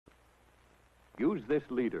Use this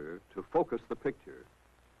leader to focus the picture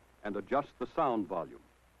and adjust the sound volume.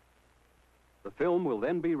 The film will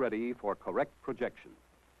then be ready for correct projection.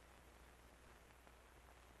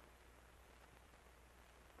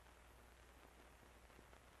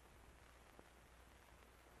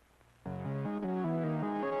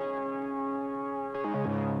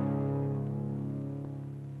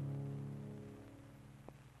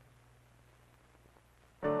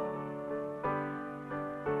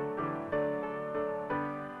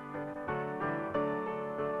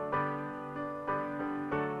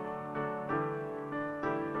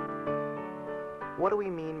 What do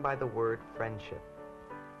we mean by the word friendship?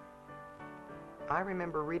 I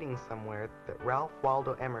remember reading somewhere that Ralph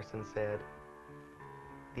Waldo Emerson said,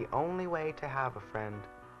 "The only way to have a friend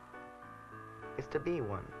is to be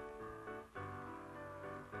one."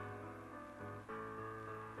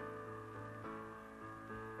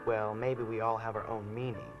 Well, maybe we all have our own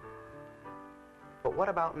meaning. But what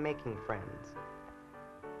about making friends?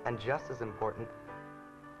 And just as important,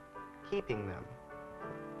 keeping them.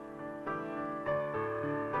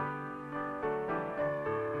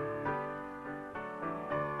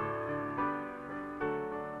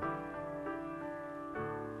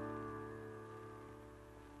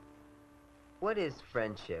 What is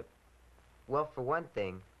friendship? Well, for one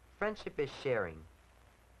thing, friendship is sharing.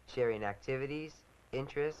 Sharing activities,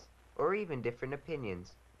 interests, or even different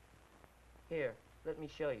opinions. Here, let me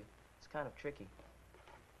show you. It's kind of tricky.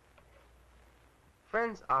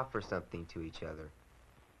 Friends offer something to each other.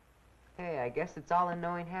 Hey, I guess it's all in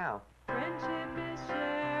knowing how. Friendship is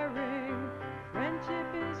sharing.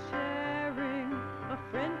 Friendship is sharing. A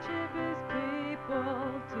friendship is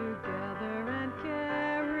people together and caring.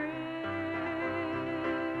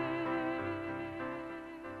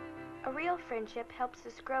 A real friendship helps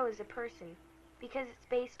us grow as a person because it's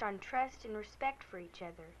based on trust and respect for each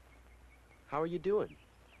other. How are you doing?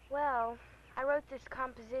 Well, I wrote this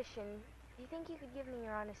composition. Do you think you could give me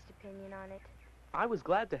your honest opinion on it? I was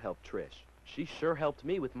glad to help Trish. She sure helped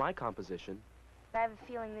me with my composition. But I have a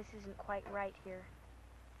feeling this isn't quite right here.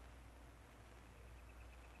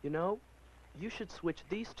 You know, you should switch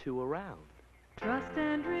these two around. Trust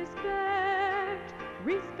and respect,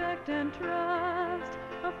 respect and trust.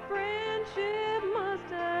 A friendship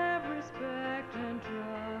must have respect and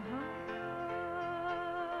trust.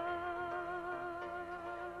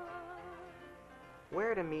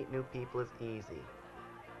 Where to meet new people is easy.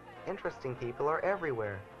 Interesting people are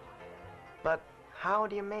everywhere. But how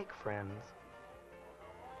do you make friends?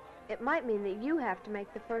 It might mean that you have to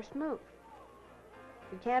make the first move.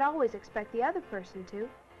 You can't always expect the other person to.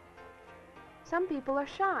 Some people are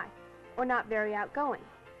shy or not very outgoing.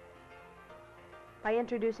 By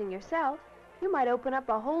introducing yourself, you might open up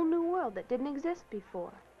a whole new world that didn't exist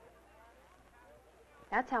before.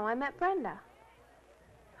 That's how I met Brenda.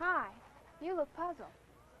 Hi, you look puzzled.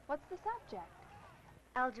 What's the subject?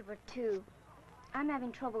 Algebra 2. I'm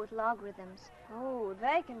having trouble with logarithms. Oh,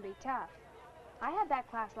 they can be tough. I had that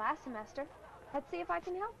class last semester. Let's see if I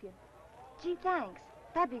can help you. Gee, thanks.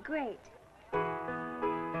 That'd be great.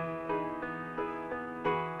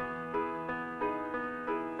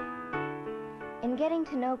 In getting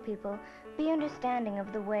to know people, be understanding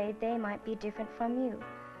of the way they might be different from you,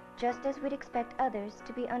 just as we'd expect others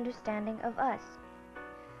to be understanding of us.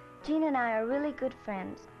 Jean and I are really good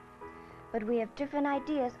friends, but we have different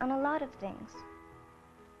ideas on a lot of things.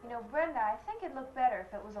 You know, Brenda, I think it'd look better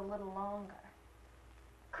if it was a little longer.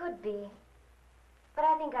 Could be, but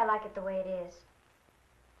I think I like it the way it is,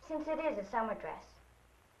 since it is a summer dress.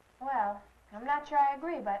 Well, I'm not sure I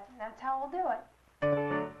agree, but that's how we'll do it.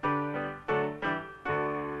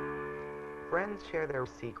 Friends share their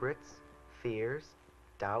secrets, fears,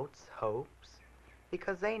 doubts, hopes,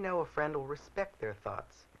 because they know a friend will respect their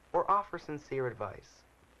thoughts or offer sincere advice.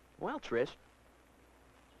 Well, Trish,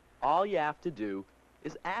 all you have to do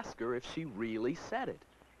is ask her if she really said it.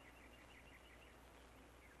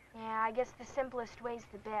 Yeah, I guess the simplest way's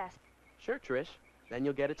the best. Sure, Trish. Then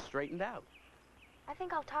you'll get it straightened out. I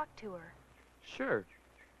think I'll talk to her. Sure.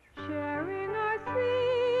 Sharing our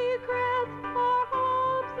secrets, our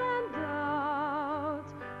hopes and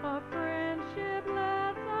doubts. A friendship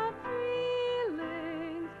lets our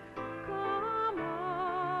feelings come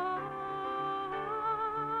out.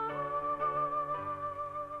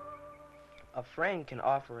 A friend can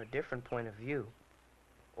offer a different point of view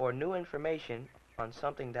or new information on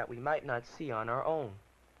something that we might not see on our own.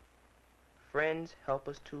 Friends help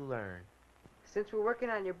us to learn. Since we're working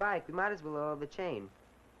on your bike, we might as well oil the chain.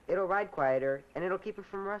 It'll ride quieter, and it'll keep it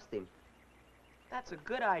from rusting. That's a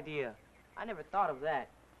good idea. I never thought of that.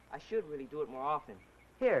 I should really do it more often.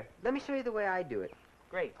 Here, let me show you the way I do it.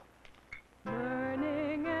 Great.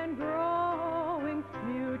 learning and growing,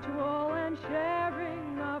 mutual and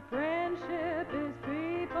sharing. A friendship is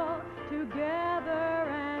people together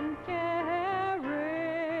and caring.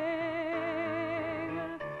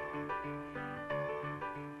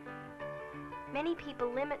 Many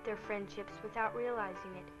people limit their friendships without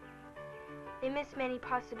realizing it. They miss many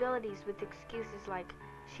possibilities with excuses like,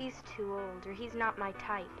 she's too old, or he's not my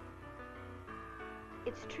type.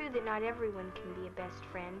 It's true that not everyone can be a best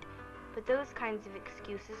friend, but those kinds of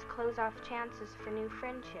excuses close off chances for new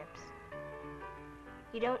friendships.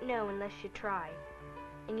 You don't know unless you try,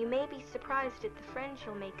 and you may be surprised at the friends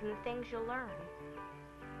you'll make and the things you'll learn.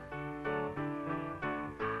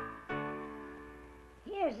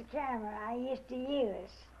 Here's the camera I used to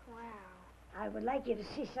use. Wow. I would like you to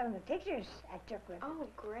see some of the pictures I took with Oh,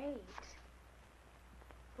 great.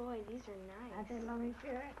 Boy, these are nice. Aren't they lovely,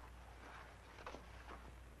 Clear?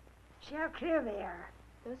 See how clear they are.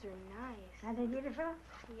 Those are nice. Aren't they beautiful?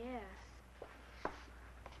 Yes.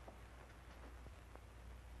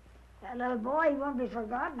 That little boy, he won't be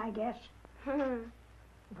forgotten, I guess.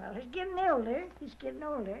 Well, he's getting older. He's getting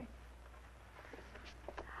older.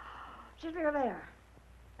 Just look there.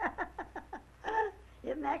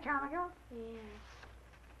 Isn't that comical? Yeah.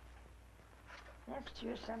 That's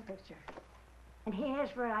just some picture. And here's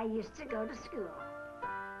where I used to go to school.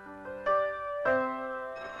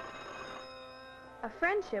 A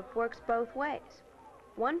friendship works both ways.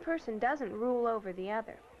 One person doesn't rule over the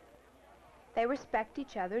other. They respect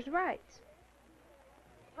each other's rights.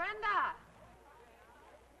 Brenda!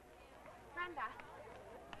 Brenda.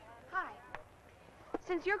 Hi.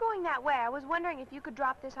 Since you're going that way, I was wondering if you could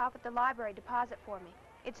drop this off at the library deposit for me.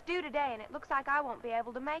 It's due today, and it looks like I won't be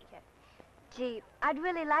able to make it. Gee, I'd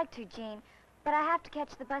really like to, Jean, but I have to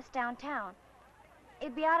catch the bus downtown.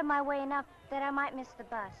 It'd be out of my way enough that I might miss the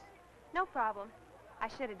bus. No problem. I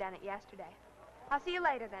should have done it yesterday. I'll see you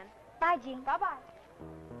later then. Bye, Jean. Bye-bye.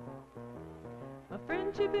 A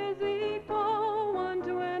friendship is equal one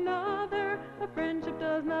to another. A friendship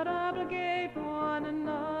does not obligate one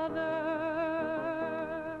another.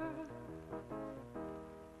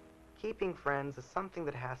 Keeping friends is something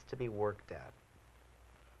that has to be worked at.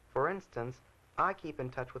 For instance, I keep in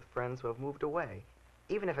touch with friends who have moved away,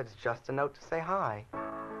 even if it's just a note to say hi.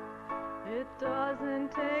 It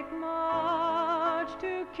doesn't take much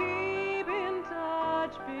to keep in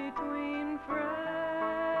touch between friends.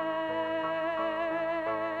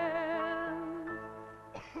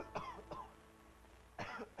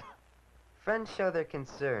 Friends show their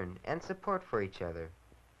concern and support for each other.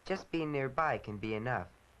 Just being nearby can be enough.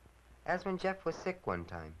 As when Jeff was sick one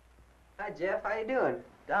time. Hi, Jeff. How you doing?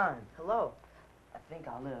 Don, hello. I think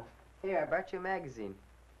I'll live. Here, I brought you a magazine.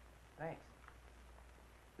 Thanks.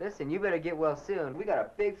 Listen, you better get well soon. We got a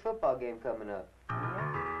big football game coming up.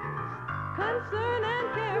 Concern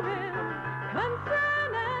and caring,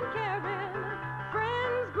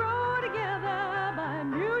 friends grow together by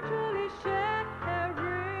mutually sharing.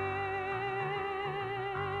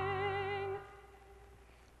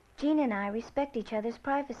 Jean and I respect each other's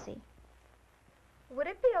privacy. Would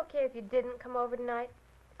it be okay if you didn't come over tonight?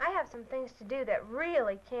 I have some things to do that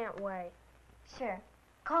really can't wait. Sure.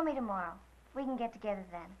 Call me tomorrow. We can get together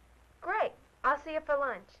then. Great. I'll see you for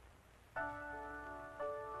lunch.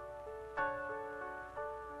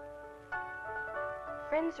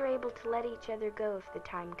 Friends are able to let each other go if the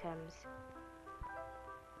time comes.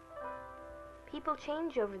 People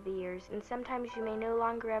change over the years, and sometimes you may no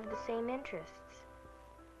longer have the same interests.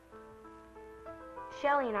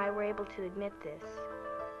 Shelley and I were able to admit this.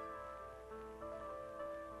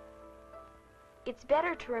 It's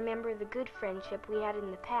better to remember the good friendship we had in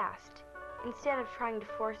the past, instead of trying to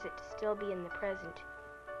force it to still be in the present.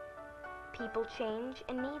 People change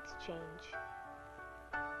and needs change.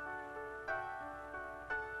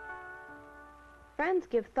 Friends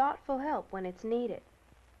give thoughtful help when it's needed.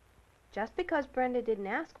 Just because Brenda didn't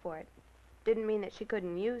ask for it, didn't mean that she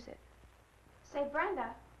couldn't use it. Say,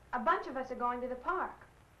 Brenda, a bunch of us are going to the park.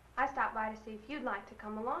 I stopped by to see if you'd like to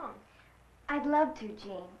come along. I'd love to,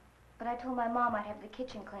 Jean, but I told my mom I'd have the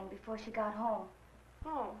kitchen cleaned before she got home.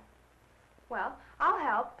 Oh. Well, I'll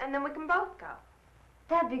help, and then we can both go.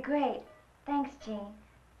 That'd be great. Thanks, Jean.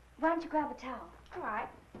 Why don't you grab a towel? All right.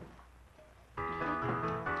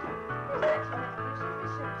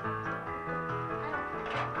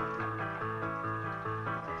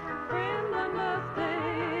 Friends understand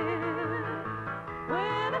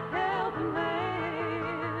when a helping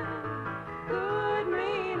hand could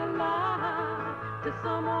mean a lot to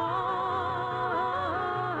someone.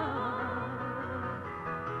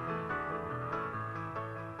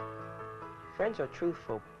 Friends are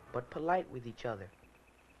truthful, but polite with each other.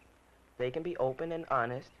 They can be open and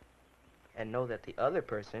honest and know that the other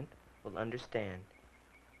person will understand.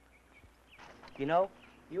 You know,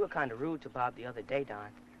 you were kind of rude to Bob the other day, Don.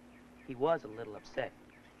 He was a little upset.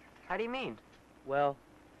 How do you mean? Well,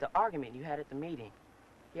 the argument you had at the meeting.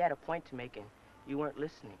 He had a point to make and you weren't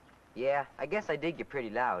listening. Yeah, I guess I did get pretty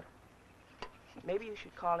loud. Maybe you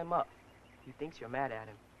should call him up. He thinks you're mad at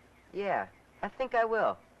him. Yeah, I think I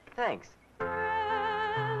will. Thanks.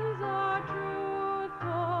 Friends are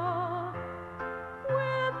truthful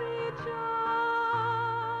with each other.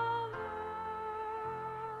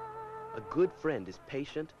 A good friend is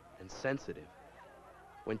patient and sensitive.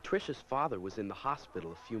 When Tricia's father was in the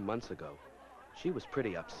hospital a few months ago, she was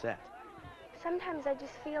pretty upset. Sometimes I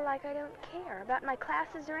just feel like I don't care about my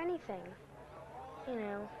classes or anything. You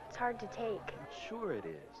know, it's hard to take. Sure it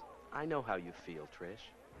is. I know how you feel,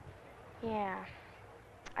 Trish. Yeah.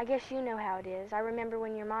 I guess you know how it is. I remember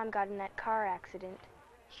when your mom got in that car accident.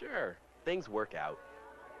 Sure, things work out.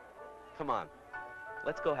 Come on,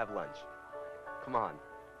 let's go have lunch. Come on.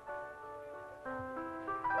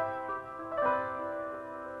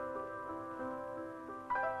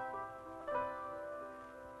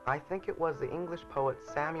 I think it was the English poet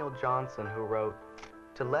Samuel Johnson who wrote,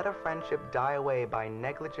 "To let a friendship die away by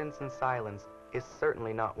negligence and silence is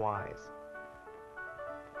certainly not wise."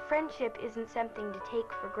 Friendship isn't something to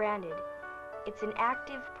take for granted. It's an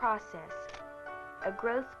active process, a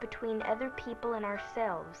growth between other people and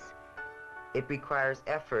ourselves. It requires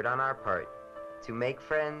effort on our part to make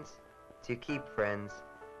friends, to keep friends,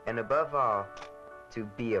 and above all, to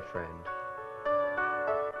be a friend.